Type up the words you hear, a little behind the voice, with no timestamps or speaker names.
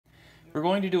We're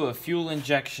going to do a fuel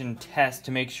injection test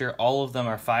to make sure all of them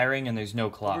are firing and there's no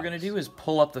clogs. What we're going to do is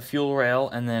pull up the fuel rail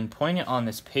and then point it on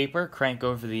this paper, crank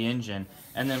over the engine,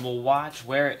 and then we'll watch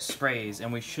where it sprays,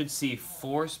 and we should see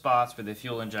 4 spots where the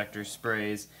fuel injector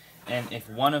sprays, and if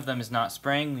one of them is not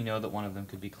spraying, we know that one of them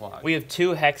could be clogged. We have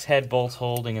 2 hex head bolts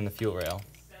holding in the fuel rail.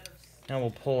 Now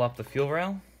we'll pull up the fuel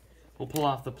rail. We'll pull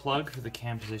off the plug for the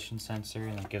cam position sensor,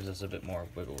 and it gives us a bit more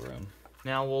wiggle room.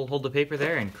 Now we'll hold the paper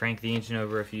there and crank the engine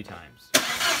over a few times.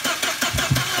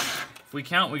 If we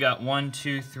count, we got 1,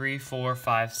 2, 3, 4,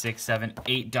 5, 6, 7,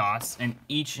 8 dots, and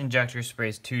each injector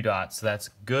sprays 2 dots, so that's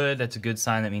good. That's a good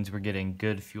sign. That means we're getting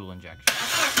good fuel injection.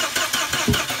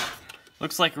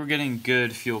 Looks like we're getting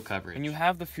good fuel coverage. When you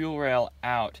have the fuel rail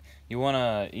out, you want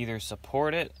to either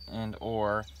support it and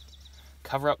or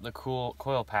cover up the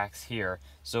coil packs here,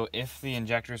 so if the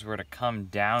injectors were to come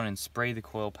down and spray the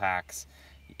coil packs,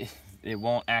 it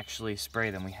won't actually spray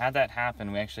them. We had that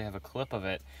happen. We actually have a clip of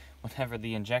it. Whenever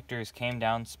the injectors came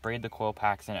down, sprayed the coil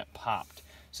packs, and it popped.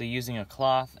 So using a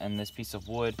cloth and this piece of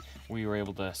wood, we were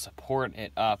able to support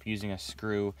it up using a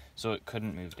screw so it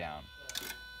couldn't move down.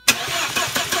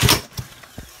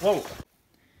 Whoa!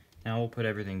 Now we'll put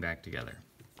everything back together.